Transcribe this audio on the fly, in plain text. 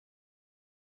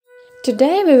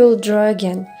Today we will draw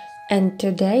again, and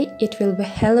today it will be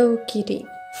Hello Kitty.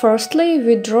 Firstly,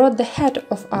 we draw the head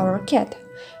of our cat.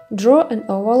 Draw an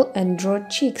oval and draw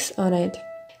cheeks on it.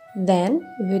 Then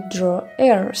we draw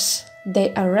ears.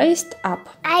 They are raised up.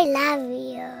 I love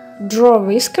you. Draw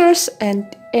whiskers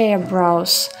and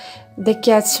eyebrows. The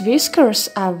cat's whiskers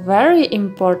are very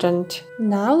important.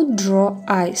 Now draw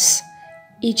eyes.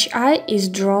 Each eye is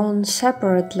drawn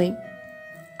separately.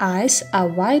 Eyes are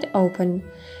wide open.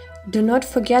 Do not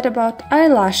forget about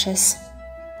eyelashes.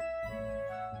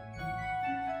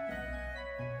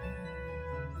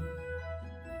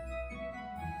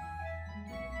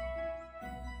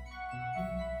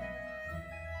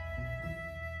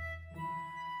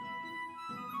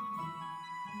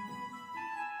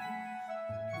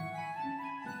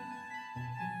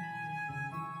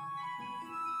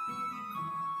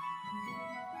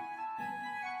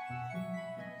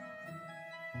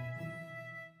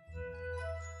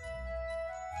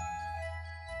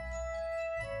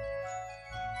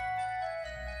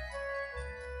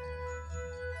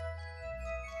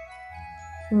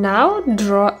 Now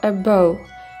draw a bow.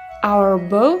 Our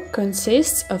bow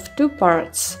consists of two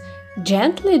parts.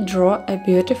 Gently draw a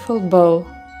beautiful bow.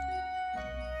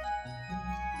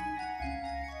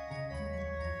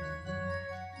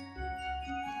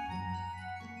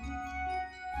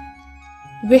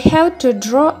 We have to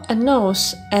draw a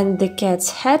nose and the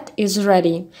cat's head is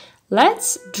ready.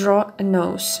 Let's draw a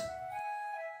nose.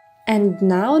 And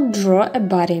now draw a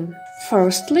body.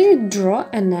 Firstly, draw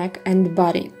a neck and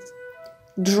body.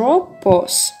 Draw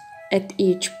paws. At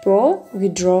each paw we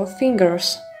draw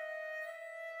fingers.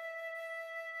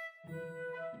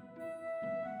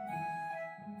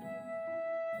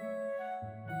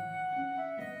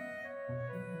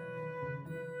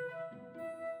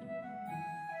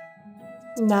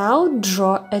 Now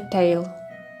draw a tail.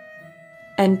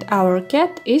 And our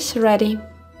cat is ready.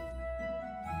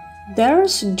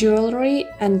 There's jewelry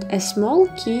and a small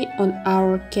key on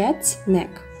our cat's neck.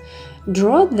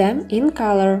 Draw them in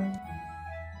color.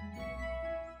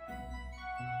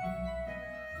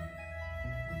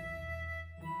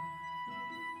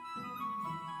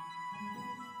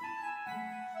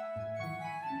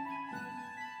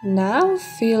 Now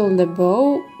fill the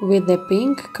bow with the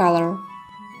pink color.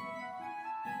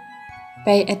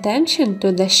 Pay attention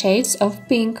to the shades of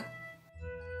pink.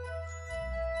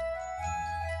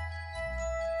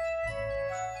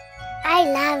 I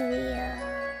love you.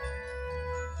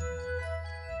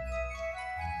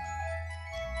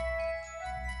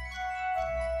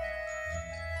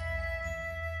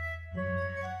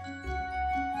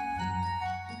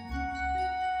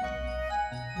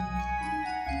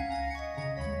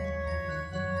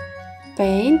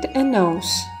 Paint a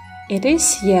nose. It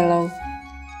is yellow.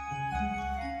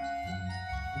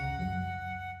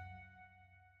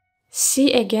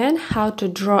 See again how to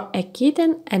draw a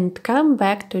kitten and come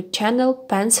back to channel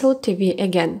Pencil TV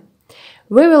again.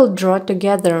 We will draw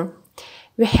together.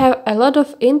 We have a lot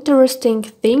of interesting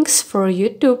things for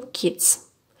YouTube Kids.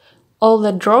 All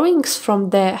the drawings from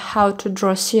the How to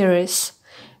Draw series,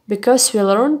 because we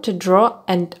learn to draw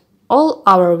and all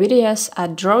our videos are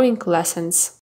drawing lessons.